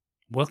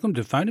Welcome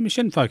to Phone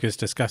Emission Focus,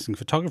 discussing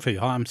photography.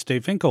 Hi, I'm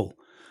Steve Finkel.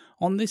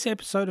 On this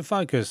episode of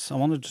Focus, I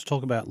wanted to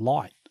talk about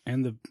light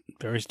and the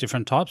various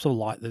different types of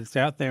light that's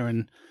out there,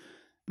 and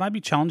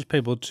maybe challenge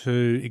people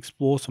to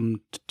explore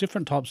some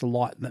different types of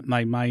light that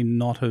may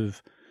not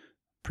have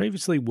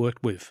previously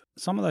worked with.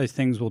 Some of those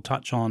things we'll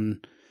touch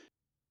on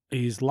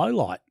is low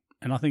light,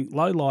 and I think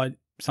low light,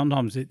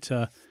 sometimes it's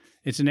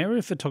an area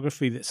of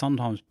photography that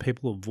sometimes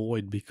people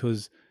avoid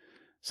because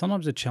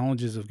sometimes the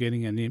challenges of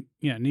getting an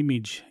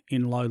image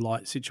in low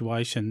light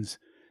situations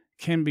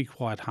can be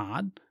quite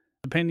hard,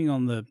 depending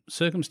on the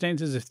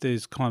circumstances. If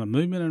there's kind of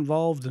movement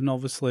involved, and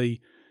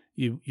obviously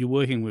you're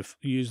working with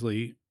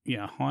usually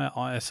higher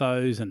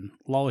ISOs and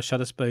lower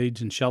shutter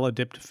speeds and shallow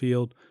depth of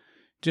field,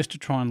 just to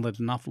try and let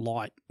enough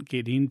light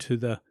get onto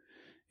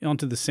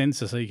the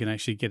sensor so you can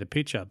actually get a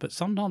picture. But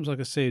sometimes, like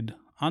I said,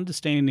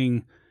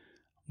 understanding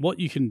what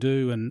you can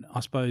do, and I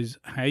suppose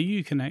how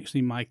you can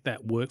actually make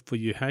that work for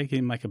you, how you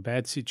can make a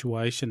bad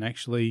situation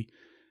actually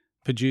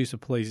produce a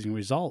pleasing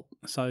result.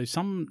 So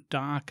some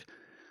dark,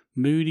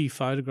 moody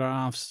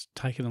photographs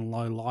taken in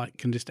low light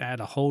can just add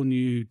a whole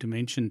new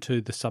dimension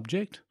to the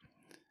subject.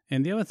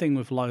 And the other thing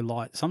with low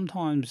light,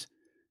 sometimes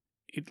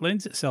it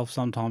lends itself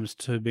sometimes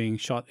to being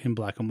shot in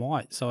black and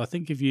white. So I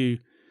think if you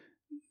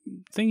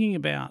thinking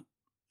about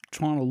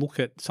trying to look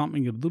at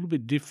something a little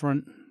bit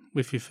different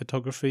with your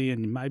photography,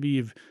 and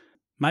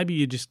maybe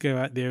you just go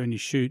out there and you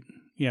shoot,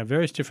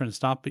 various different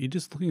stuff, but you're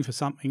just looking for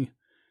something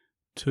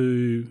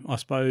to, I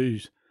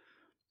suppose,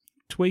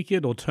 tweak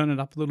it or turn it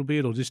up a little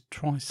bit, or just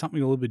try something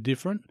a little bit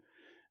different.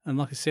 And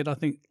like I said, I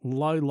think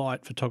low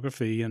light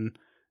photography and,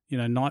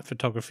 night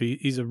photography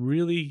is a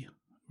really,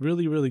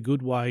 really, really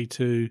good way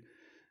to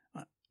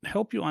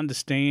help you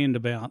understand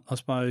about, I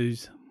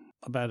suppose,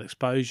 about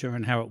exposure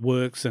and how it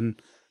works and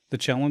the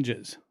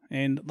challenges.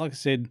 And like I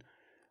said,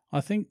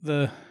 I think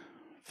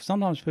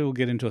sometimes people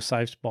get into a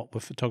safe spot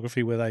with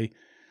photography where they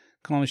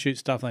kind of shoot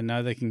stuff they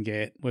know they can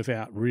get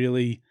without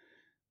really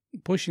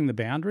pushing the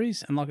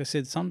boundaries. And like I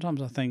said,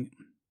 sometimes I think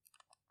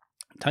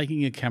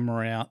taking a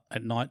camera out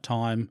at night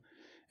time,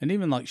 and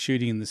even like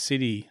shooting in the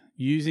city,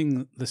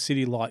 using the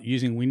city light,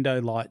 using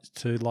window lights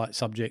to light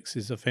subjects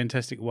is a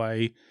fantastic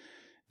way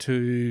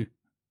to,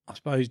 I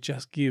suppose,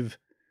 just give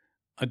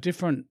a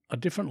different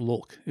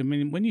look. I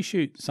mean, when you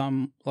shoot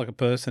like a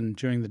person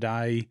during the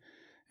day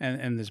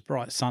and there's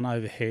bright sun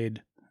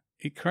overhead,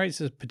 it creates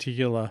a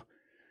particular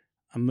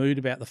mood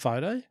about the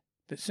photo.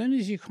 But as soon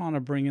as you kind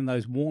of bring in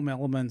those warm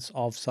elements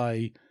of,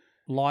 say,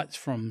 lights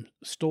from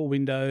store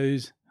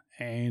windows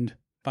and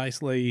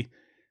basically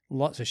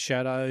lots of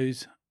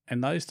shadows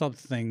and those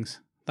types of things,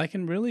 they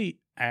can really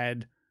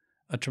add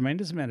a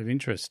tremendous amount of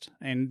interest.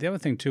 And the other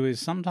thing too is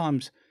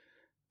sometimes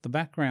the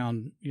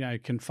background,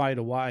 can fade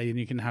away, and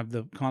you can have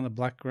the kind of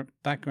black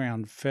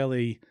background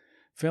fairly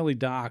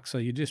dark. So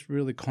you're just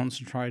really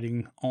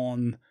concentrating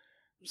on,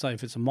 say,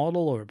 if it's a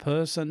model or a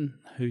person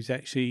who's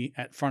actually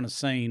at front of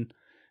scene,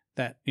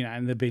 that,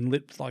 and they've been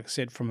lit, like I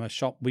said, from a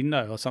shop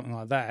window or something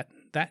like that,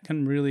 that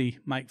can really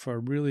make for a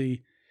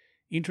really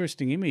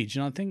interesting image.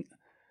 And I think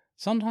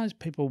sometimes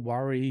people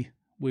worry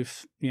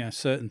with,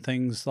 certain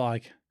things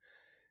like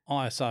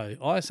ISO.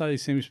 ISO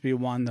seems to be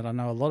one that I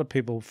know a lot of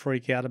people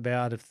freak out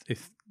about.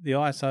 If the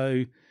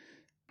ISO,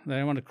 they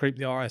don't want to creep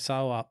the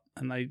ISO up,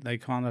 and they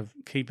kind of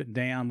keep it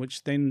down,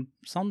 which then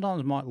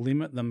sometimes might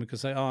limit them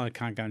because I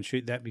can't go and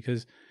shoot that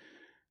because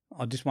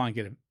I just won't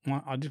get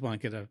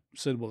a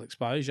suitable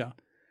exposure.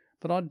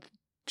 But I'd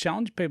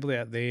challenge people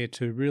out there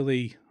to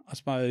really, I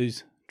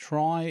suppose,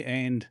 try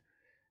and,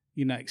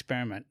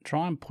 experiment.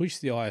 Try and push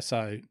the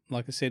ISO.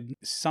 Like I said,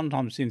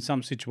 sometimes in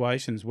some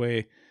situations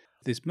where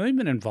there's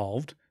movement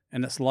involved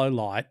and it's low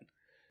light,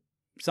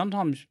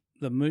 sometimes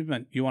the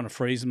movement, you want to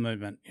freeze the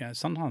movement.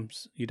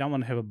 Sometimes you don't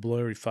want to have a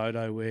blurry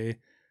photo where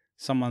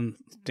someone's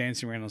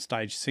dancing around on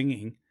stage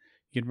singing.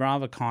 You'd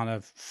rather kind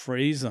of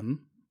freeze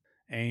them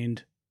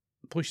and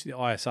push the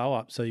ISO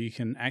up so you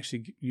can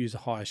actually use a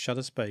higher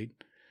shutter speed.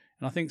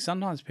 And I think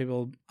sometimes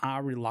people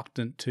are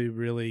reluctant to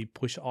really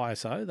push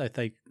ISO.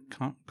 They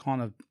can't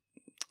kind of,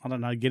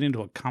 get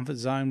into a comfort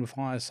zone with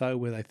ISO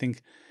where they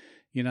think,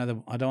 I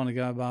don't want to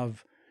go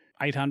above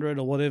 800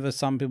 or whatever.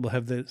 Some people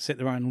have set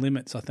their own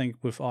limits, I think,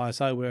 with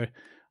ISO, where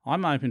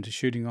I'm open to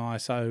shooting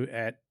ISO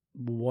at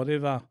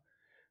whatever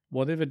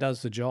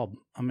does the job.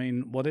 I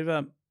mean,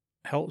 whatever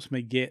helps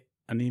me get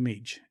an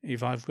image.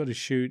 If I've got to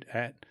shoot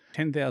at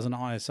 10,000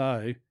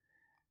 ISO,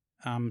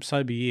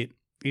 so be it,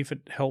 if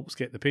it helps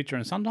get the picture.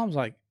 And sometimes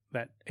like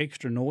that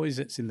extra noise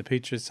that's in the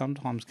picture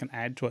sometimes can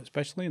add to it,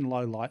 especially in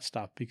low light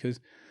stuff, because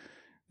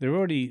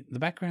the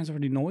background's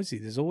already noisy.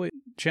 There's always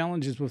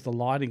challenges with the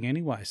lighting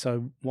anyway.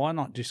 So why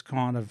not just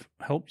kind of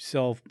help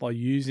yourself by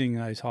using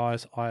those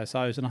highest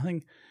ISOs? And I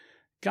think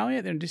going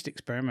out there and just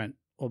experiment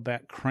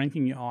about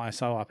cranking your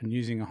ISO up and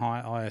using a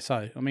high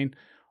ISO. I mean,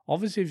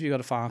 obviously, if you've got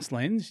a fast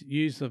lens,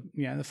 use the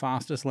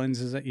fastest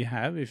lenses that you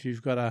have. If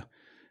you've got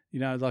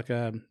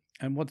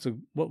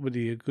what would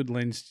be a good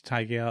lens to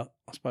take out,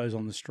 I suppose,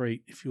 on the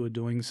street if you were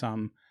doing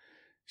some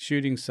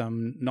shooting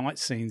some night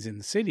scenes in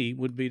the city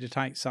would be to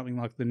take something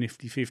like the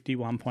Nifty 50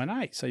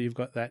 1.8. So you've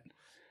got that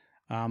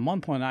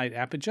 1.8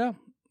 aperture,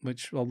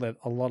 which will let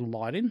a lot of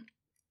light in.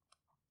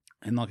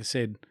 And like I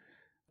said,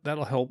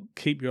 that'll help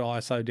keep your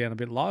ISO down a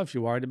bit low if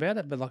you're worried about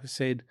it. But like I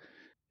said,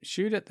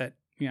 shoot at that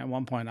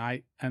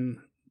 1.8 and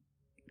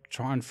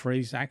try and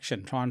freeze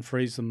action, try and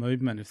freeze the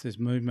movement if there's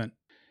movement.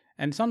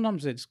 And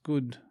sometimes it's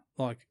good,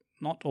 like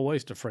not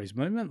always to freeze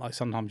movement. Like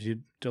sometimes you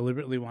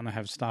deliberately want to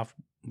have stuff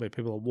where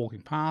people are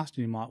walking past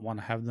and you might want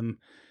to have them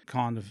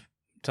kind of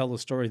tell the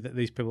story that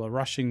these people are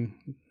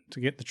rushing to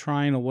get the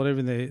train or whatever,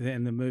 and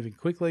they're moving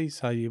quickly.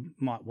 So you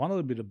might want a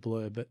little bit of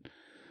blur, but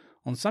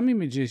on some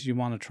images you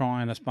want to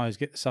try and, I suppose,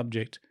 get the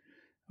subject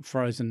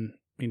frozen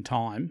in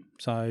time.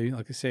 So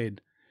like I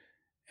said,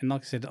 I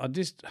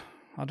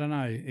don't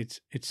know, it's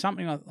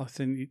something I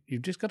think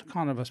you've just got to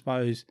kind of, I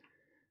suppose,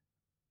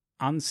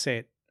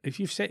 unset. If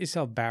you've set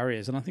yourself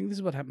barriers, and I think this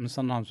is what happens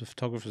sometimes with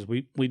photographers,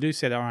 we do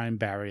set our own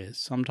barriers.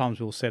 Sometimes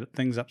we'll set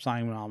things up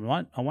saying,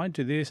 well, I won't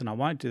do this and I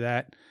won't do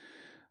that.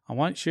 I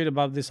won't shoot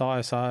above this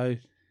ISO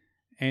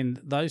and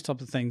those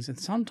type of things. And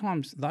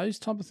sometimes those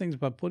type of things,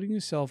 by putting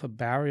yourself a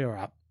barrier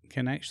up,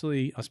 can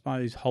actually, I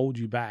suppose, hold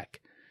you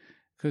back.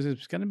 Because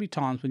there's going to be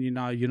times when you're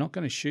not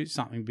going to shoot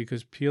something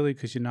because you're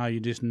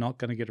just not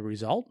going to get a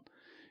result.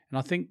 And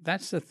I think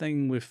that's the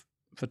thing with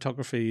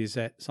photography, is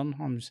that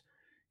sometimes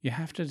you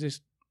have to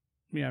just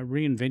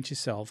reinvent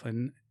yourself.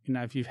 And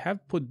if you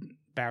have put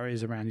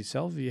barriers around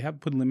yourself, if you have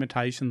put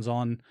limitations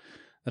on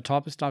the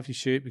type of stuff you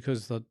shoot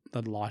because of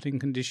the lighting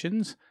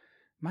conditions,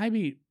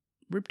 maybe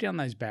rip down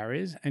those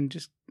barriers and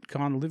just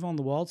kind of live on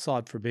the wild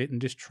side for a bit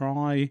and just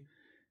try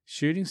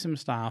shooting some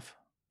stuff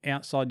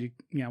outside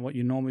what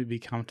you normally be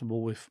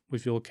comfortable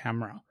with your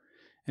camera,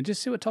 and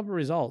just see what type of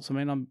results. I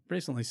mean, I've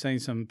recently seen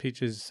some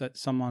pictures that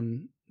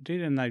someone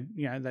did, and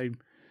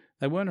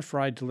they weren't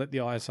afraid to let the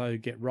ISO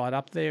get right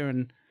up there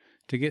and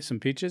to get some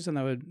pictures. And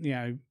they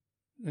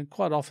were,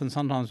 quite often,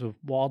 sometimes with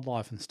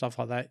wildlife and stuff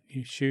like that,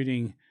 you're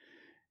shooting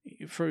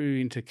through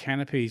into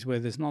canopies where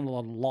there's not a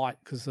lot of light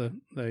because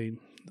the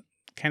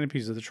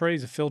canopies of the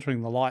trees are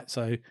filtering the light.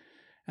 So,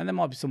 and there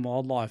might be some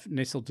wildlife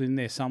nestled in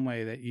there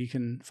somewhere that you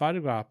can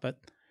photograph, but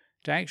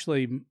to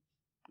actually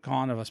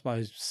kind of, I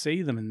suppose,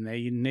 see them in there,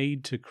 you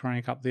need to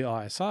crank up the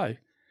ISO.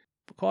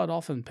 But quite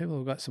often people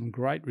have got some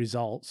great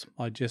results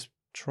by just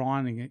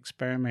trying and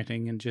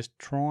experimenting and just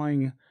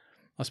trying,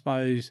 I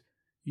suppose,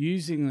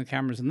 using the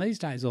cameras. And these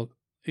days, look,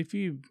 if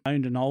you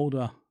owned an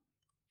older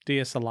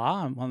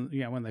DSLR,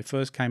 when they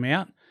first came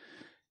out,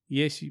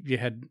 yes, you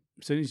had,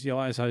 as soon as the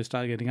ISO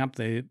started getting up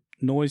there,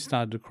 noise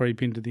started to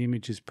creep into the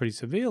images pretty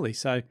severely.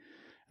 So,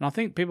 and I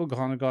think people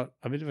kind of got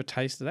a bit of a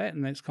taste of that,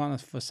 and that's kind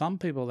of, for some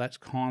people, that's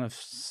kind of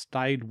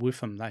stayed with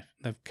them.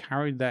 They've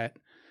carried that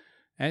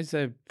as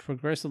they've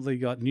progressively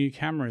got new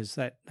cameras.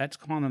 That's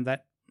kind of,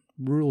 that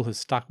rule has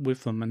stuck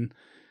with them. And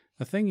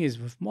the thing is,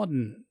 with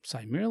modern,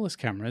 say, mirrorless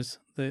cameras,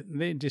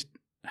 they just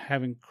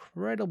have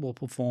incredible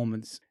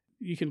performance.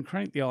 You can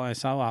crank the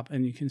ISO up,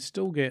 and you can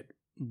still get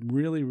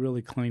really,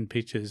 really clean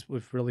pictures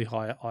with really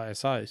high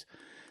ISOs.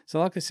 So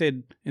like I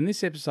said, in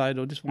this episode,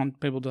 I just want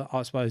people to,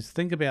 I suppose,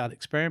 think about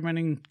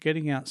experimenting,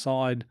 getting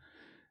outside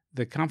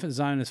the comfort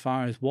zone as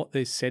far as what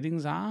their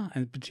settings are,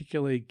 and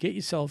particularly get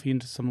yourself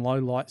into some low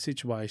light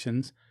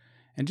situations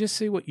and just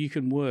see what you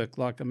can work.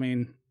 Like, I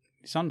mean,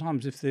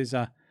 sometimes if there's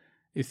a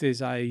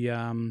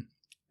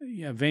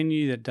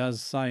venue that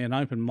does, say, an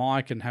open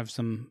mic and have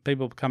some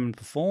people come and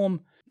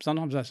perform,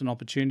 sometimes that's an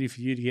opportunity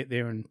for you to get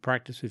there and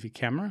practice with your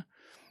camera.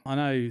 I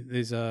know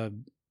there's a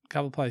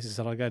couple of places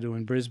that I go to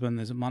in Brisbane.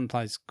 There's one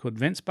place called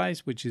VentSpace,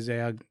 which is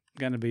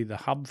going to be the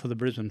hub for the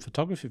Brisbane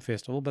Photography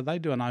Festival, but they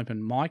do an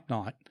open mic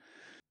night.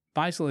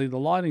 Basically, the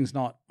lighting's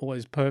not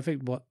always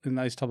perfect in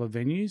those type of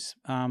venues,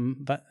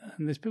 but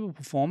there's people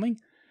performing,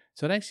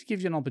 so it actually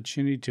gives you an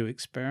opportunity to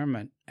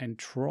experiment and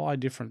try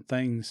different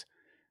things.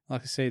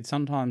 Like I said,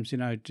 sometimes,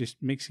 just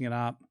mixing it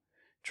up,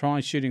 try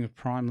shooting with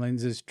prime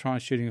lenses, try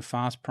shooting with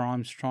fast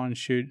primes, try and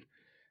shoot,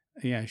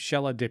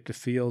 shallow depth of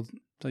field.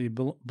 So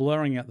you're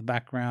blurring out the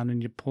background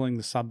and you're pulling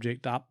the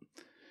subject up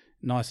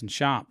nice and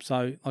sharp.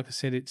 So, like I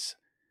said, it's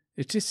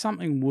just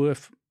something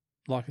worth,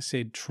 like I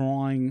said,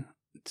 trying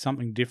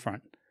something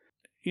different.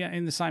 Yeah,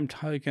 in the same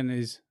token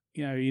is,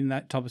 in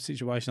that type of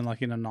situation,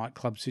 like in a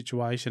nightclub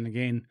situation,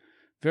 again,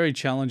 very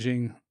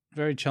challenging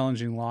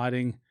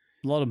lighting,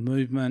 a lot of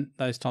movement,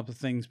 those type of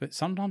things. But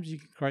sometimes you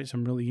can create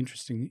some really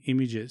interesting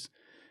images.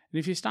 And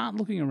if you start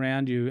looking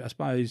around you, I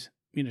suppose,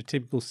 in a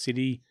typical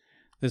city,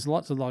 there's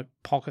lots of like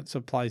pockets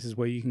of places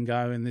where you can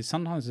go, and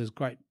sometimes there's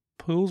great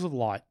pools of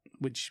light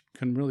which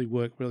can really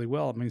work really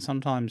well. I mean,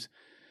 sometimes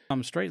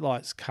some street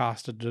lights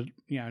cast a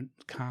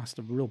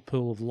real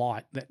pool of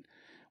light that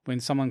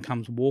when someone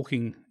comes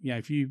walking,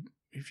 if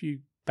you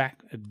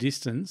back a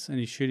distance and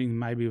you're shooting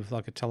maybe with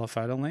like a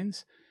telephoto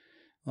lens,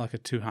 like a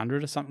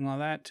 200 or something like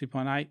that,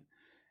 2.8,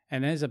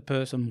 and as a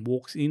person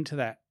walks into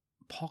that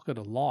pocket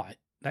of light,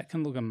 that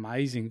can look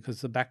amazing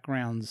because the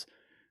background's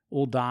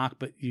all dark,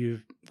 but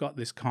you've got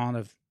this kind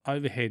of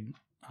overhead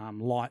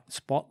light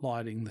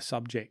spotlighting the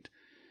subject.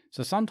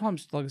 So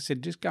sometimes, like I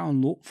said, just go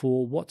and look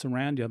for what's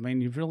around you. I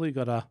mean, you've really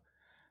got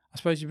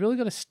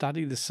to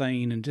study the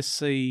scene and just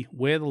see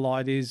where the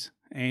light is.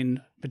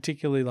 And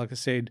particularly, like I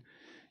said,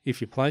 if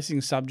you're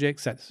placing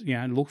subjects, that's,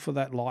 look for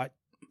that light,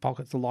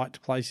 pockets of light to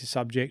place your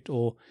subject.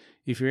 Or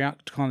if you're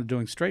out kind of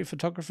doing street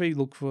photography,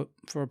 look for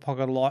a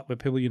pocket of light where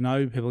people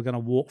are going to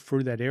walk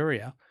through that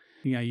area.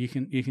 You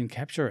can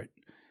capture it.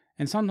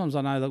 And sometimes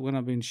I know that when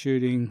I've been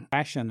shooting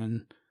fashion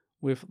and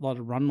with a lot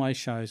of runway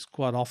shows,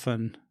 quite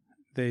often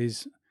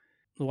there's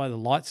the way the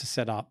lights are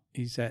set up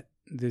is that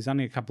there's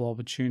only a couple of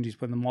opportunities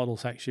when the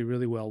model's actually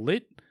really well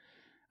lit.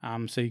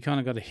 So you kind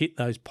of got to hit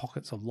those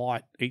pockets of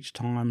light each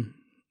time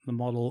the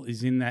model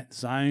is in that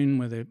zone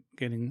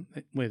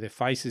where their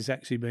face is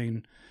actually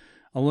being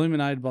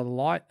illuminated by the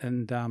light,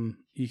 and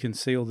you can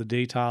see all the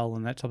detail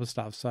and that type of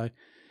stuff. So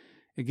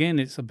again,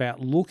 it's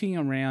about looking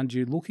around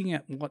you, looking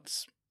at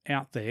what's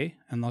out there,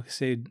 and like I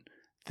said,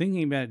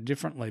 thinking about it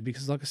differently,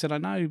 because like I said, I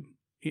know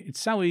it's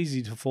so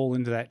easy to fall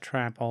into that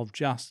trap of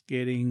just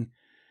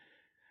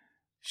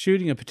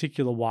shooting a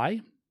particular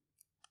way.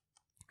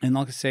 And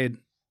like I said,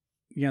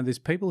 there's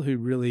people who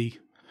really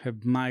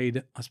have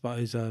made, I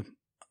suppose,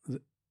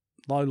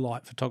 low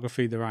light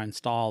photography their own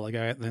style. They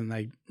go out there and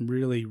they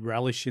really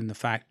relish in the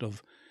fact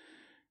of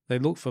they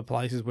look for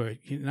places where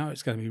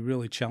it's going to be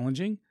really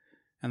challenging,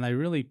 and they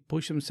really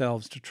push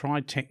themselves to try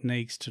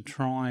techniques to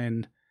try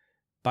and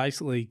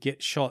basically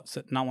get shots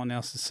that no one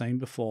else has seen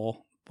before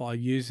by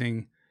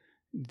using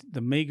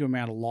the meager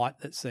amount of light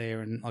that's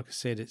there. And like I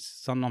said,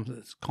 sometimes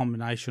it's a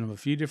combination of a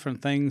few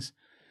different things,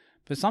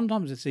 but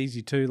sometimes it's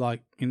easy too,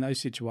 like in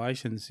those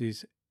situations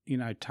is,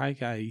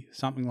 take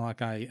something like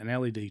an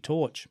LED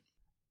torch.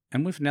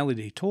 And with an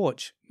LED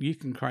torch, you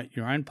can create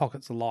your own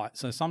pockets of light.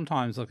 So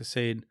sometimes, like I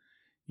said,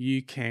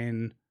 you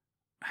can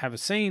have a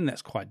scene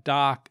that's quite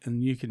dark,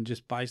 and you can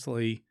just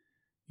basically,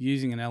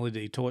 using an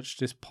LED torch,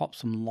 just pop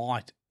some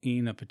light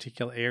in a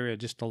particular area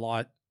just to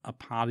light a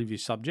part of your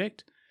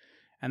subject.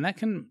 And that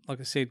can,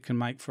 like I said, can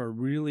make for a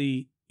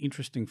really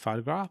interesting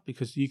photograph,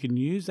 because you can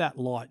use that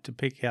light to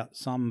pick out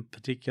some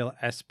particular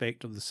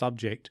aspect of the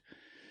subject.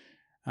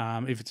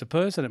 If it's a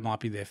person, it might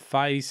be their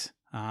face.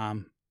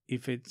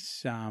 If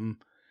it's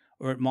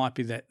or it might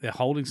be that they're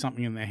holding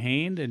something in their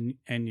hand,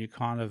 and you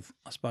kind of,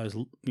 I suppose,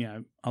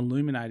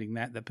 illuminating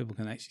that people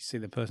can actually see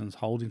the person's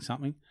holding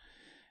something.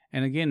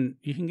 And again,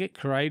 you can get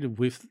creative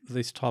with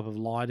this type of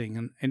lighting,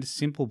 and it's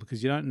simple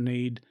because you don't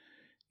need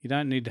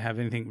to have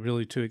anything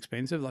really too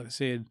expensive. Like I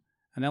said,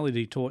 an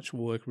LED torch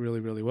will work really,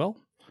 really well.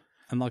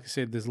 And like I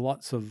said, there's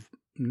lots of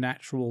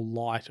natural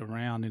light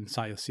around in,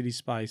 say, a city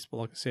space. But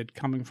like I said,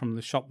 coming from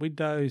the shop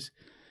windows,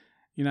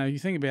 you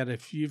think about it,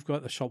 if you've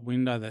got the shop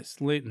window that's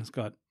lit and it's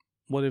got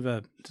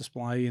whatever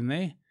display in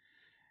there,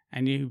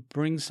 and you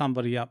bring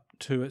somebody up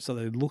to it so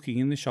they're looking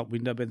in the shop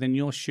window, but then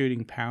you're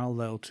shooting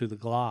parallel to the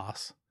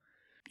glass,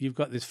 you've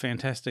got this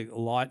fantastic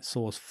light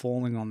source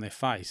falling on their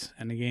face.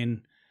 And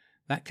again,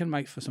 that can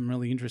make for some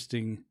really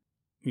interesting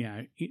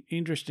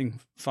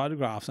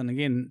photographs. And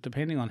again,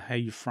 depending on how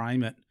you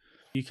frame it,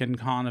 you can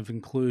kind of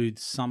include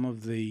some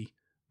of the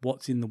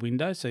what's in the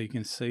window so you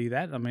can see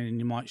that. I mean,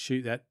 you might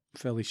shoot that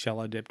fairly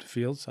shallow depth of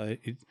field, so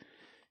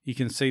you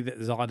can see that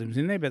there's items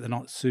in there, but they're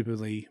not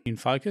superly in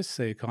focus.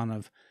 So you kind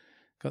of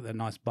got that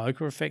nice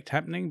bokeh effect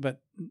happening,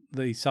 but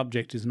the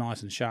subject is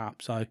nice and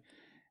sharp. So,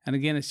 and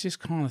again, it's just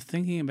kind of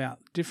thinking about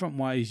different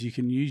ways you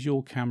can use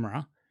your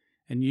camera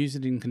and use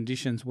it in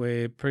conditions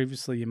where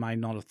previously you may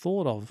not have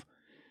thought of.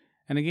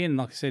 And again,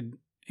 like I said,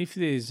 if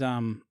there's,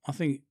 I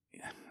think,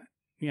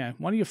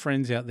 one of your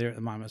friends out there at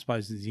the moment, I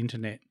suppose, is the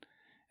internet.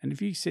 And if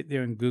you sit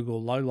there and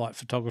Google low light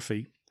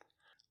photography,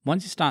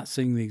 once you start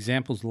seeing the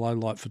examples of low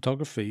light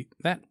photography,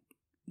 that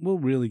will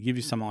really give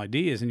you some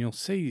ideas, and you'll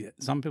see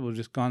that some people have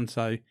just gone,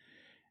 so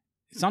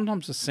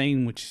sometimes a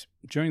scene which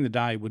during the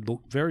day would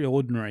look very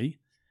ordinary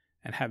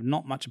and have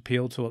not much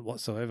appeal to it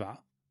whatsoever,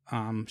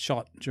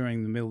 shot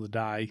during the middle of the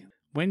day,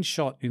 when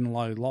shot in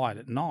low light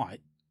at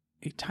night,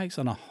 it takes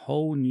on a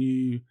whole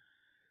new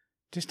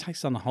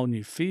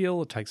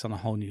feel, it takes on a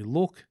whole new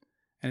look,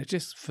 and it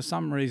just, for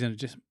some reason,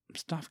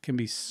 stuff can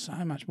be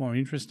so much more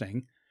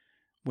interesting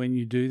when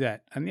you do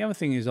that. And the other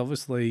thing is,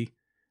 obviously,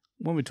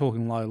 when we're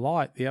talking low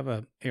light, the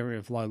other area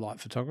of low light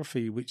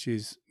photography, which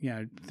is,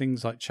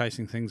 things like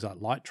chasing things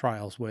like light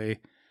trails, where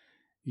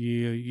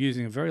you're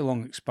using a very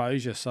long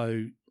exposure,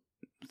 so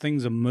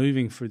things are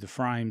moving through the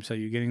frame, so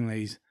you're getting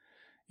these,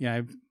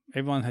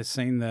 everyone has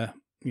seen the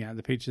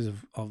pictures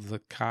of the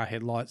car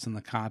headlights and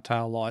the car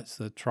tail lights,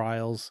 the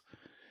trails,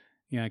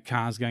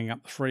 cars going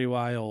up the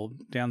freeway or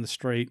down the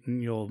street,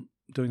 and you're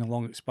doing a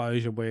long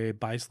exposure where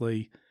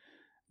basically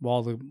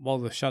while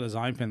the shutter's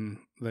open,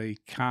 the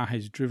car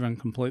has driven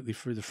completely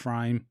through the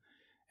frame,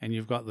 and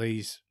you've got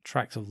these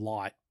tracks of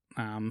light.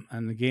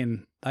 And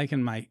again, they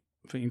can make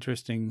for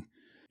interesting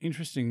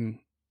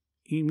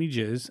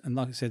images. And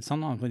like I said,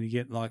 sometimes when you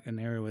get like an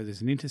area where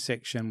there's an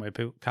intersection where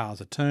cars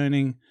are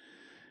turning,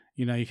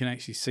 you can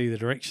actually see the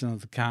direction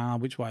of the car,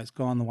 which way it's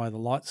gone, the way the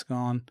light's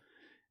gone.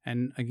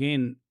 And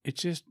again,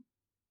 it's just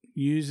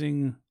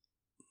using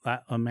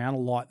that amount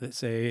of light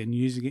that's there and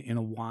using it in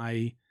a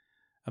way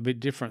a bit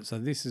different. So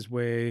this is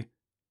where,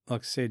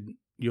 like I said,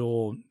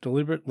 you're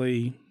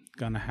deliberately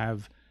going to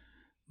have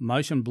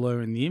motion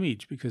blur in the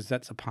image because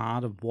that's a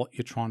part of what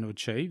you're trying to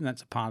achieve, and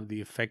that's a part of the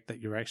effect that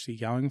you're actually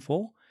going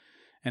for.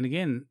 And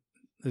again,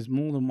 there's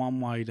more than one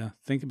way to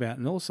think about it.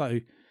 And also,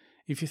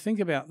 if you think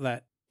about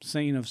that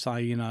scene of,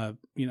 say, an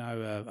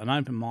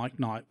open mic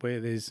night where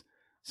there's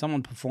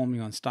someone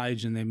performing on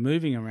stage and they're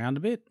moving around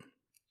a bit,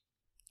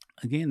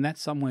 again,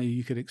 that's somewhere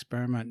you could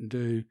experiment and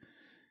do,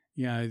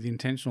 the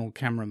intentional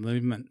camera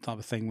movement type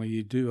of thing where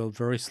you do a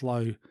very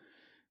slow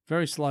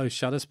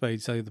shutter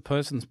speed. So the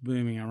person's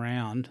moving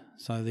around,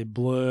 so they're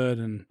blurred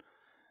and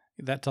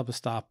that type of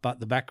stuff, but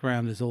the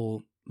background is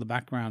all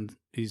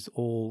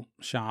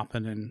sharp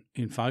and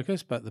in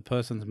focus, but the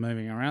person's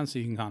moving around, so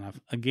you can kind of,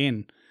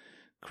 again,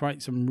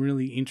 create some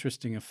really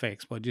interesting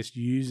effects by just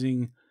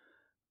using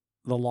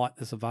the light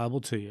that's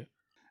available to you.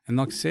 And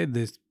like I said,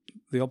 there's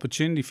the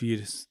opportunity for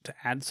you to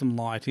add some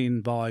light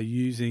in by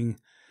using,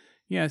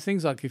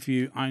 things like if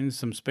you own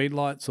some speed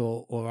lights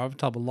or other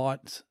type of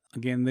lights.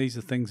 Again, these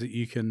are things that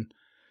you can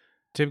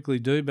typically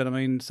do, but I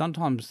mean,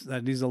 sometimes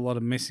that is a lot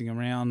of messing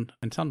around,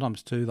 and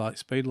sometimes too, like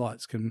speed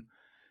lights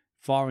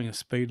firing a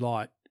speed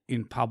light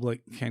in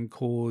public can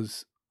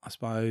cause, I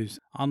suppose,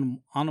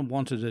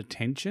 unwanted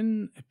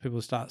attention if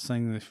people start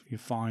seeing if you're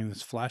firing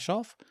this flash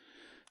off.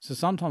 So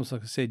sometimes,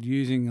 like I said,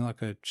 using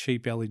like a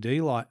cheap LED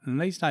light,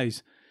 and these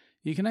days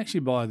you can actually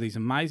buy these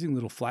amazing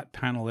little flat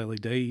panel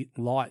LED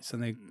lights,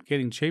 and they're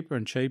getting cheaper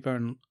and cheaper,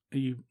 and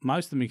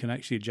most of them you can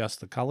actually adjust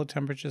the color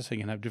temperature, so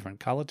you can have different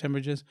color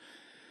temperatures.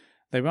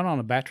 They run on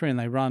a battery and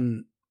they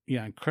run,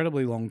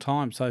 incredibly long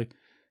time. So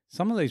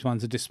some of these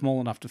ones are just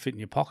small enough to fit in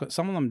your pocket.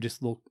 Some of them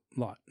just look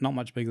like not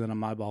much bigger than a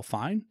mobile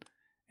phone.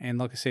 And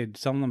like I said,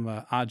 some of them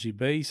are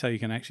RGB, so you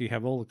can actually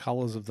have all the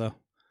colors of the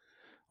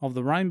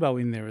rainbow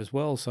in there as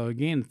well. So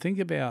again, think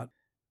about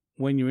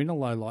when you're in a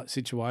low light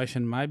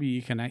situation, maybe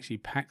you can actually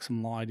pack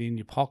some light in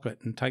your pocket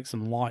and take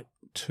some light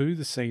to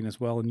the scene as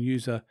well, and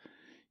use a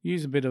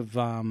bit of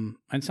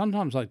and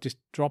sometimes like just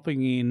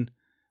dropping in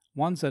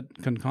ones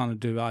that can kind of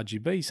do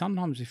RGB.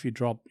 Sometimes if you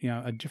drop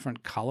a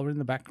different color in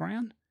the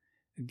background,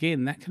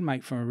 again, that can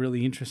make for a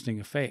really interesting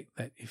effect.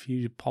 That if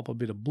you pop a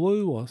bit of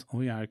blue or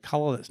a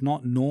color that's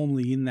not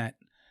normally in that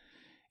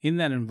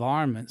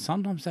environment,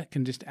 sometimes that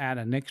can just add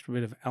an extra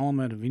bit of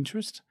element of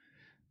interest,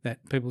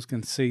 that people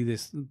can see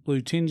this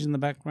blue tinge in the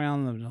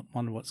background. They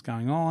wonder what's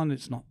going on.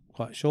 It's not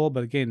quite sure.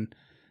 But again,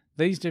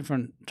 these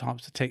different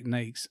types of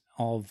techniques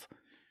of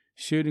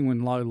shooting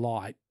when low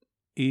light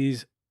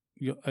is,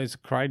 as a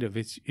creative,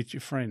 it's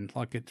your friend.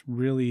 Like, it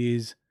really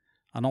is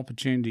an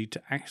opportunity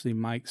to actually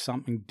make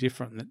something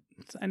different,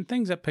 and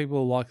things that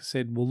people, like I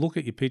said, will look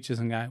at your pictures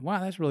and go,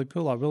 wow, that's really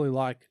cool.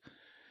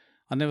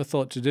 I never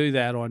thought to do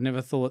that, or I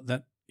never thought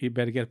that you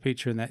better get a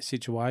picture in that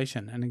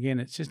situation. And again,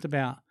 it's just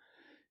about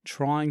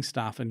trying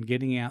stuff and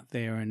getting out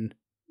there and,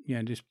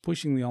 just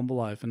pushing the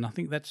envelope. And I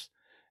think that's,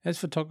 as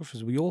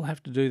photographers, we all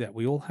have to do that.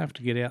 We all have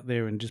to get out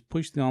there and just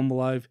push the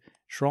envelope,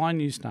 try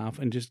new stuff,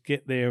 and just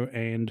get there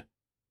and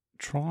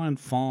try and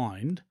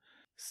find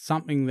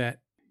something that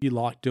you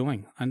like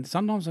doing. And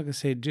sometimes, like I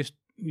said, just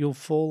you'll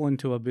fall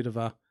into a bit of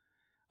a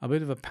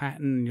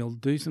pattern. You'll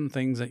do some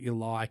things that you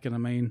like. And I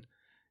mean,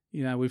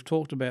 we've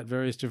talked about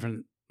various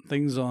different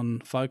things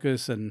on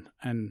focus and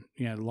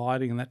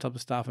lighting and that type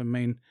of stuff. I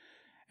mean,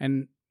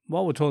 and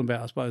while we're talking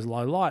about, I suppose,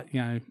 low light,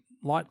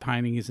 light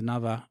painting is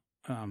another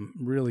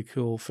really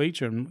cool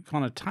feature, and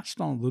kind of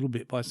touched on a little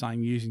bit by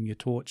saying using your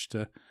torch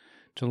to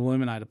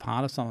illuminate a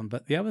part of something.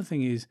 But the other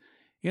thing is,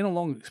 in a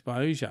long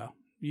exposure,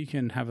 you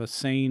can have a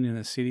scene in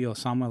a city or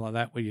somewhere like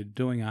that where you're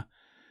doing a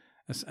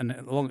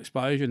long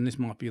exposure, and this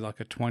might be like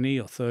a 20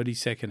 or 30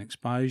 second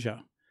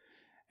exposure.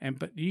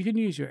 But you can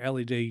use your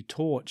LED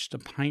torch to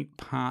paint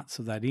parts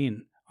of that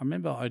in. I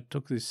remember I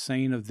took this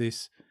scene of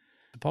this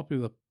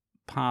popular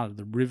part of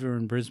the river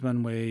in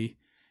Brisbane where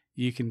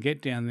you can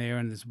get down there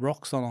and there's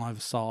rocks on either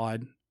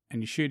side,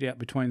 and you shoot out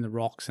between the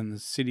rocks and the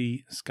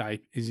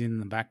cityscape is in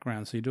the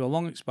background. So you do a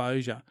long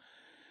exposure,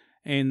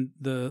 and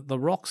the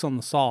rocks on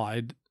the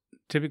side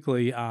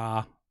typically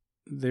are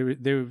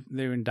they're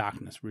in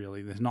darkness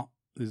really. There's a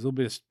little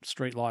bit of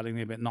street lighting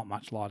there, but not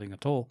much lighting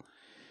at all.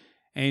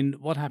 And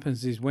what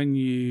happens is when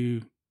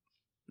you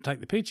take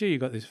the picture,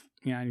 you've got this,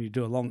 you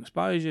do a long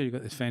exposure, you've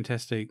got this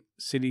fantastic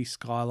city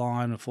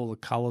skyline with all the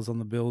colours on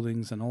the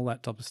buildings and all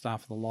that type of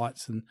stuff, the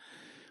lights, and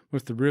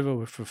with the river,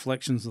 with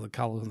reflections of the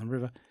colours in the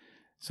river.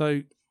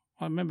 So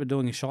I remember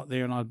doing a shot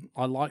there, and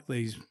I like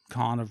these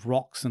kind of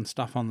rocks and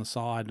stuff on the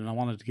side, and I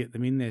wanted to get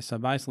them in there. So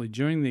basically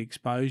during the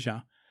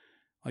exposure,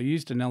 I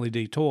used an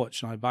LED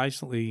torch, and I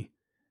basically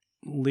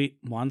lit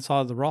one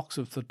side of the rocks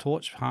with the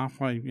torch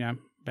halfway,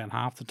 about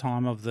half the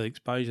time of the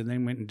exposure,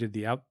 then went and did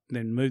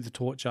then moved the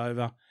torch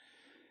over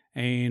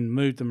and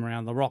moved them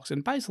around the rocks.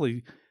 And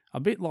basically a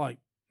bit like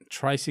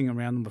tracing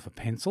around them with a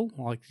pencil,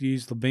 like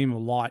use the beam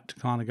of light to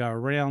kind of go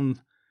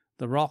around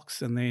the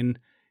rocks, and then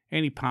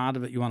any part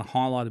of it you want to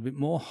highlight a bit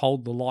more,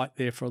 hold the light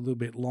there for a little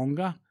bit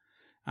longer,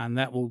 and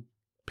that will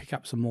pick pick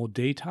up some more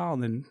detail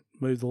and then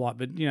move the light.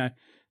 But,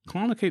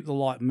 kind of keep the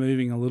light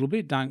moving a little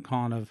bit. Don't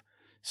kind of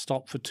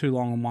stop for too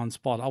long in one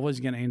spot. Otherwise,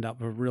 you're going to end up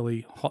with a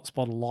really hot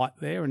spot of light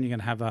there, and you're going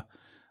to have a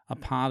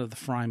part of the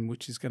frame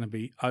which is going to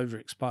be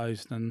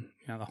overexposed, and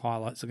the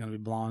highlights are going to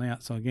be blown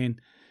out. So again,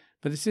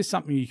 but it's just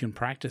something you can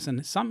practice, and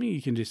it's something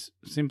you can just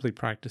simply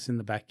practice in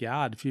the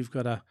backyard. If you've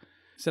got to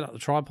set up the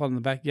tripod in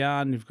the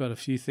backyard and you've got a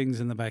few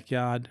things in the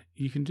backyard,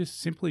 you can just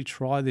simply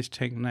try this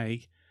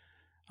technique.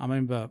 I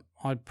remember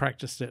I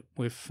practiced it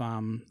with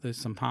there's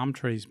some palm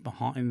trees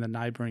behind the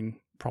neighbouring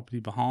property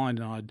behind,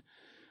 and I'd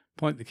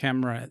point the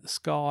camera at the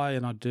sky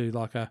and I'd do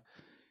like a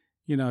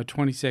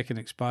 20-second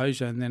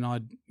exposure, and then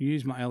I'd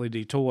use my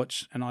LED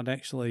torch and I'd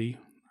actually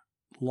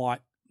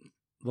light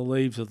the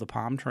leaves of the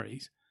palm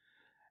trees.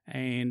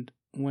 And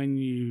when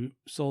you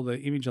saw the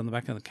image on the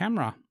back of the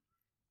camera,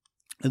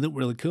 it looked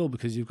really cool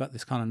because you've got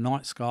this kind of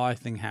night sky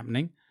thing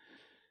happening.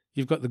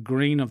 You've got the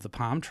green of the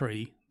palm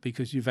tree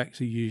because you've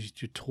actually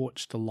used your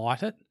torch to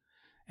light it,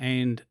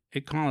 and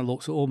it kind of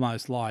looks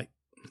almost like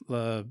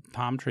the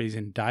palm trees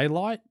in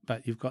daylight,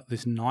 but you've got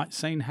this night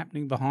scene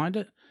happening behind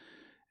it.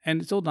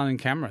 And it's all done in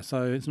camera,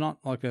 so it's not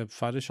like a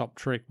Photoshop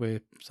trick where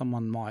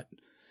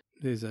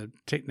there's a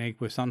technique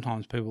where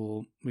sometimes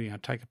people will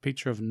take a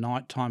picture of a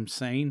nighttime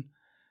scene,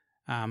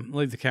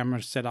 leave the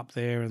camera set up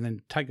there, and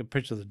then take a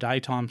picture of the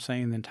daytime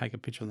scene, then take a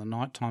picture of the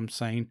nighttime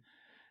scene,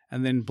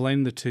 and then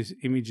blend the two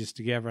images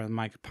together and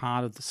make a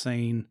part of the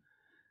scene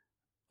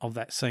of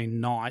that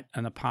scene night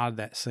and a part of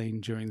that scene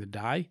during the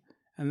day.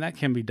 And that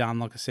can be done,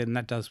 like I said, and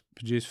that does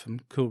produce some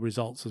cool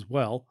results as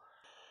well.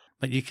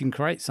 But you can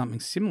create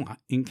something similar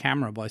in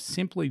camera by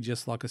simply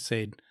just, like I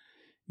said,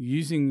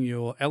 using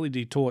your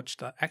LED torch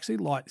to actually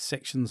light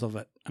sections of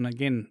it. And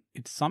again,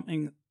 it's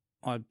something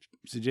I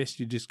suggest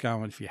you just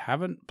go, and if you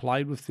haven't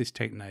played with this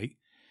technique,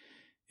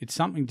 it's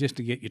something just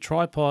to get your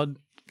tripod,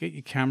 get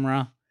your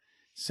camera,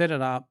 set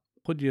it up,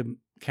 put your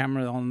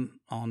camera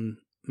on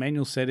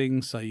manual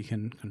settings so you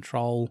can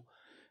control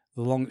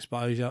the long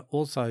exposure.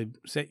 Also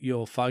set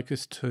your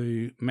focus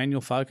to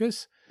manual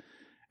focus.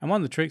 And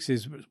one of the tricks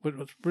is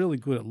what's really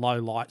good at low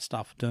light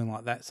stuff, doing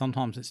like that.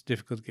 Sometimes it's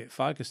difficult to get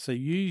focus. So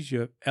use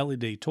your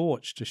LED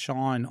torch to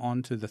shine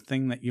onto the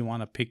thing that you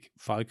want to pick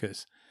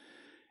focus.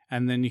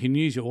 And then you can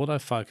use your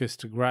autofocus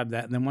to grab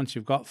that. And then once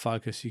you've got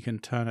focus, you can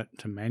turn it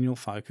to manual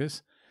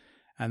focus,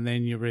 and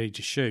then you're ready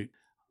to shoot.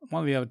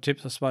 One of the other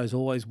tips, I suppose,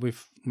 always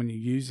when you're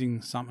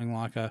using something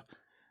like a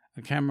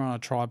camera on a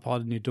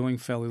tripod and you're doing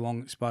fairly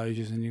long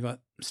exposures and you've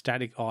got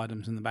static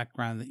items in the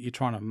background that you're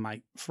trying to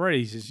make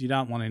freeze, is you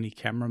don't want any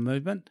camera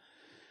movement.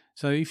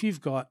 So if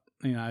you've got,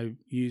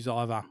 use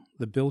either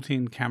the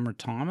built-in camera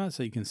timer,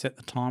 so you can set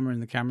the timer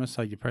in the camera,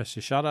 so you press the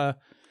shutter,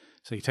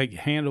 so you take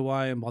your hand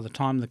away, and by the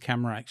time the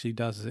camera actually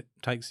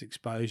takes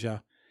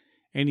exposure,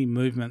 any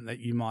movement that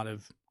you might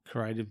have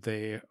created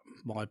there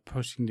by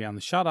pushing down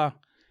the shutter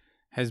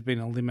has been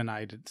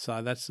eliminated.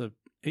 So that's a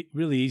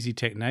really easy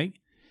technique.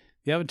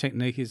 The other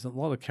technique is that a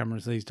lot of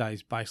cameras these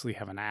days basically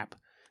have an app.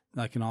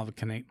 They can either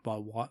they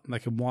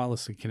can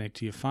wirelessly connect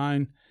to your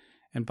phone,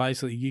 and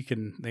basically you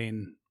can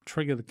then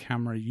trigger the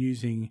camera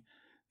using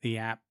the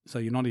app. So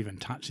you're not even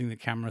touching the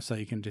camera, so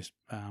you can just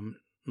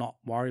not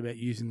worry about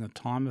using the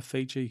timer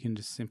feature. You can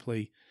just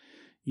simply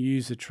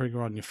use the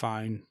trigger on your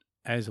phone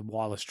as a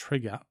wireless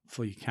trigger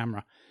for your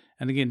camera.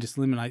 And again, just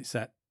eliminates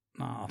that,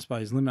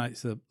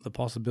 eliminates the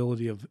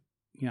possibility of,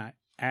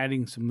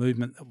 adding some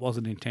movement that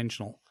wasn't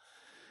intentional.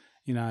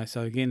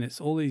 So again, it's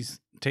all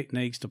these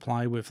techniques to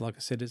play with. Like I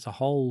said, it's a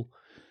whole,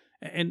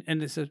 and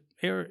it's an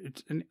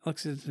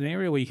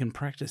area where you can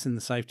practice in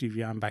the safety of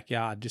your own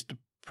backyard, just to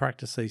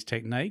practice these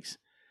techniques.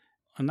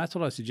 And that's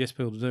what I suggest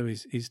people to do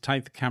is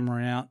take the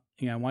camera out,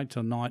 wait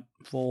till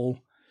nightfall,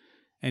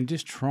 and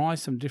just try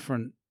some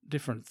different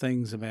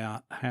things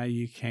about how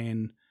you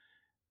can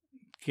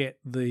get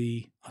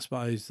these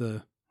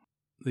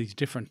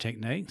different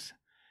techniques.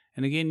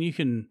 And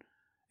again,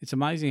 it's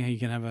amazing how you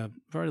can have a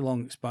very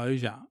long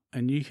exposure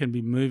and you can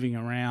be moving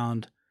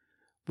around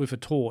with a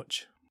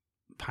torch,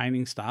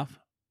 painting stuff,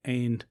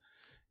 and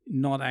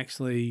not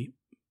actually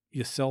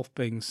yourself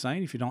being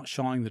seen. If you're not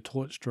shining the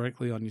torch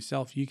directly on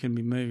yourself, you can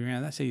be moving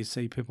around. That's how you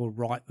see people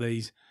write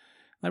these.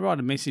 They write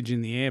a message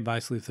in the air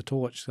basically with the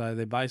torch. So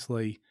they're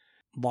basically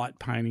light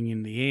painting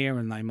in the air,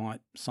 and they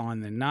might sign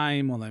their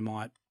name, or they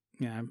might,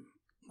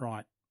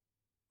 write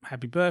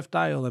happy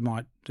birthday, or they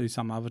might do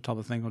some other type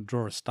of thing, or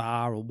draw a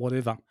star or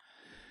whatever.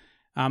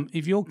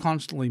 If you're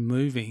constantly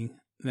moving,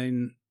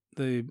 then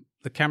the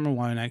camera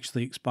won't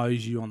actually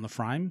expose you on the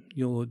frame.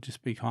 You'll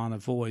just be kind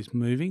of always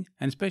moving,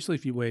 and especially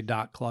if you wear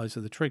dark clothes.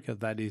 So the trick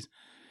of that is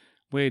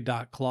wear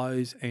dark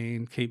clothes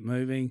and keep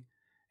moving,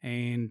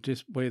 and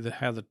just wear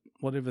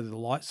whatever the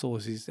light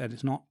source is, that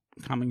it's not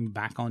coming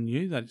back on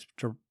you, that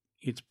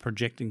it's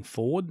projecting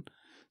forward,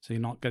 so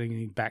you're not getting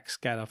any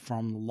backscatter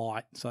from the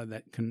light, so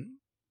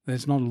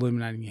that's not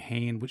illuminating your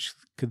hand, which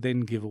could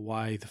then give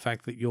away the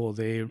fact that you're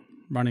there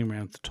running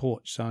around with the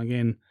torch. So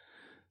again,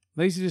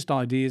 these are just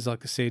ideas,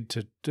 like I said,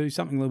 to do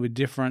something a little bit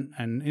different.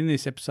 And in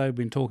this episode, we've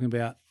been talking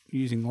about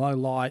using low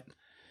light,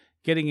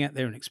 getting out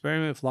there and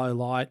experiment with low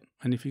light.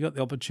 And if you've got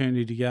the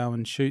opportunity to go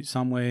and shoot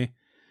somewhere,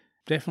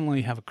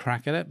 definitely have a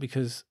crack at it,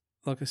 because,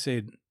 like I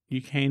said,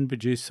 you can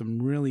produce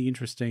some really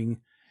interesting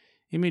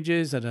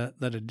images that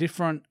are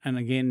different. And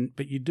again,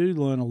 but you do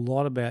learn a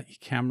lot about your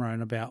camera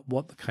and about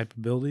what the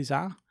capabilities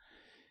are.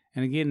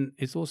 And again,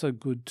 it's also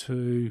good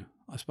to,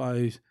 I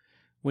suppose,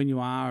 when you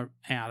are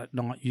out at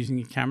night using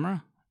your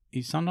camera,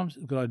 it's sometimes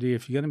a good idea,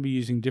 if you're going to be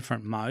using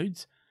different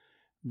modes,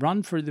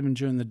 run through them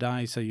during the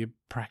day so you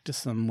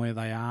practice them where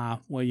they are,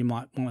 where you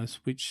might want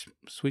to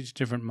switch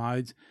different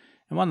modes.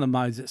 And one of the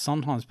modes that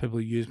sometimes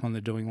people use when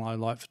they're doing low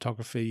light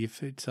photography,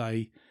 if it's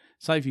say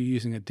if you're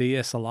using a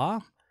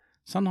DSLR,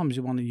 sometimes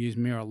you want to use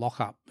mirror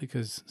lockup,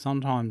 because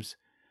sometimes,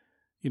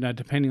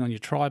 depending on your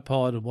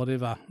tripod or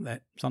whatever,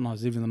 that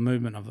sometimes even the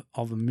movement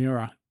of the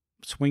mirror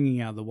swinging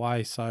out of the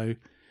way so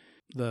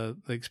the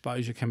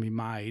exposure can be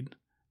made,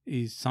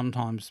 is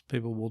sometimes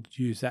people will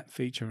use that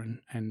feature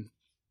and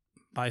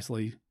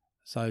basically,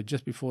 so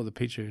just before the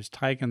picture is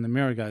taken, the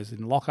mirror goes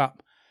in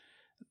lockup,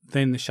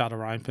 then the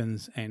shutter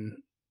opens, and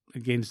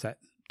against that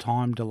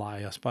time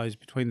delay, I suppose,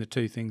 between the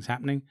two things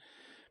happening.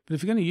 But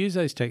if you're going to use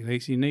those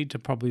techniques, you need to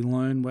probably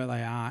learn where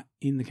they are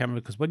in the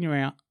camera, because when you're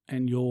out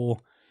and you're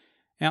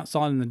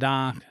outside in the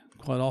dark,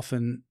 quite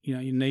often,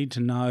 you need to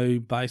know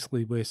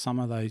basically where some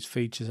of those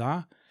features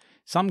are.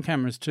 Some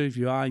cameras too, if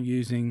you are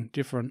using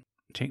different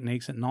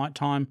techniques at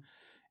nighttime,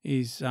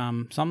 is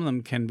some of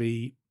them can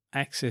be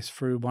accessed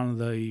through one of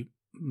the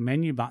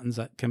menu buttons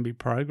that can be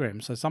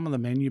programmed. So some of the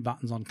menu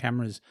buttons on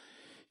cameras,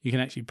 you can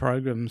actually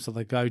program them so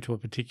they go to a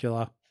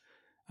particular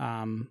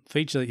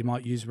feature that you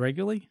might use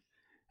regularly.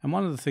 And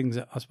one of the things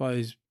that I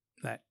suppose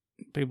that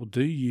people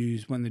do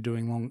use when they're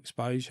doing long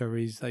exposure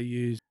is they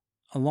use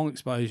a long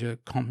exposure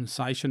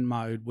compensation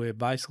mode, where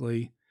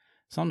basically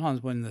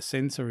sometimes when the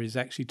sensor is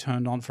actually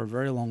turned on for a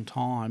very long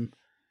time,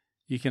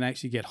 you can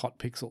actually get hot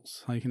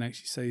pixels. So you can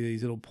actually see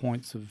these little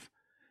points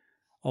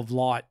of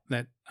light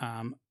that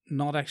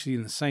not actually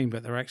in the scene,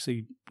 but they're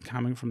actually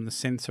coming from the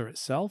sensor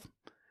itself.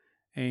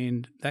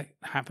 And that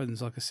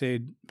happens, like I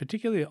said,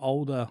 particularly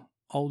older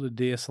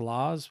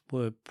DSLRs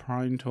were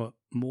prone to it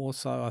more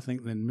so, I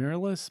think, than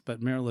mirrorless,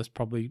 but mirrorless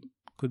probably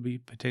could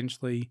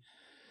potentially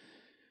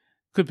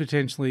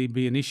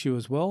be an issue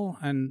as well.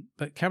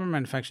 But camera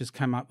manufacturers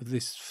came up with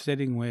this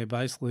setting where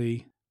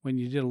basically when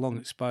you did a long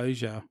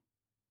exposure,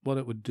 what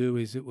it would do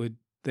is it would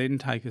then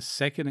take a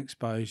second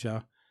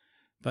exposure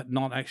but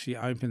not actually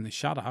open the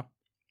shutter,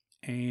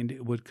 and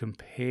it would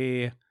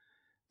compare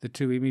the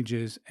two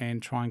images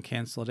and try and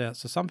cancel it out.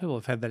 So some people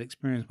have had that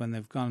experience when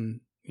they've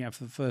gone,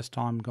 for the first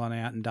time, gone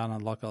out and done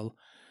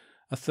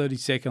a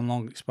 30-second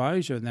long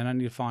exposure, and then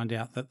only to find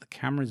out that the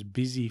camera's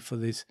busy for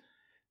this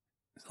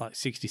like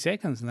 60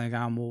 seconds, and they're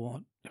going,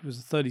 well, it was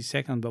a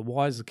 30-second, but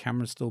why is the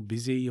camera still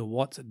busy, or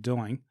what's it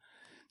doing?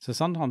 So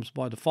sometimes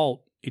by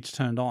default, it's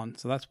turned on.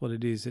 So that's what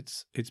it is.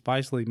 It's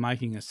basically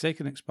making a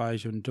second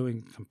exposure and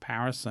doing a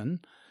comparison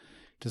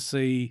to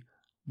see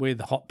where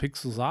the hot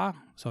pixels are,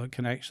 so it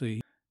can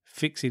actually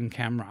fix in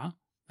camera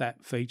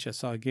that feature.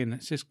 So again,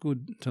 it's just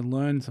good to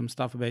learn some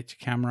stuff about your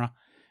camera,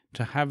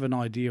 to have an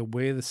idea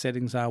where the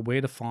settings are,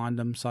 where to find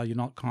them, so you're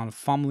not kind of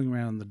fumbling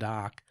around in the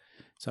dark.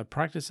 So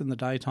practice in the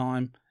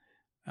daytime,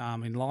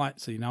 in light,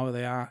 so you know where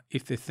they are.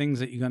 If they're things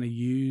that you're going to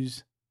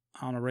use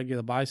on a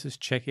regular basis,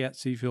 check out,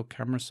 see if your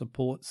camera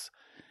supports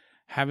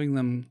having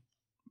them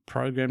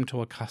programmed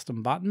to a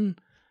custom button.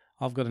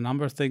 I've got a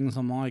number of things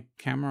on my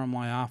camera, on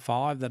my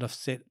R5, that I've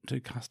set to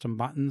custom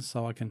buttons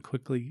so I can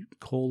quickly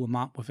call them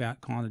up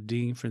without kind of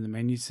digging through the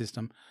menu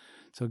system.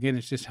 So again,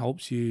 it just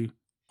helps you,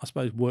 I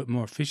suppose, work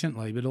more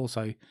efficiently, but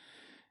also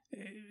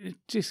it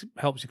just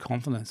helps your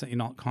confidence that you're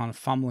not kind of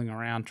fumbling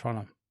around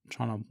trying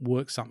to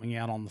work something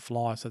out on the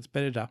fly. So it's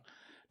better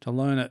to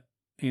learn it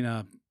in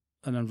an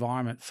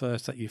environment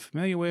first that you're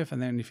familiar with,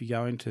 and then if you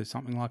go into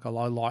something like a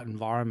low light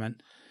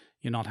environment,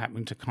 you're not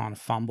having to kind of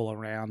fumble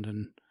around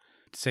and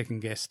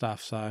second guess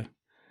stuff. So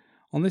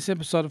on this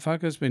episode of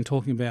Focus, we've been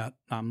talking about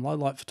low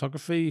light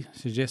photography.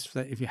 Suggest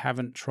that if you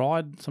haven't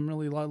tried some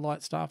really low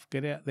light stuff,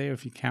 get out there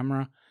with your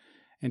camera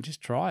and just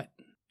try it.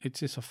 It's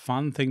just a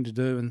fun thing to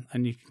do,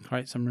 and you can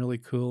create some really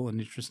cool and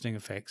interesting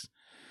effects.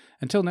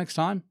 Until next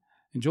time,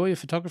 enjoy your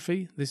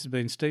photography. This has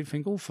been Steve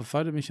Finkel for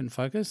Photo Mission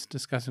Focus,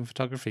 discussing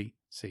photography.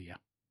 See ya.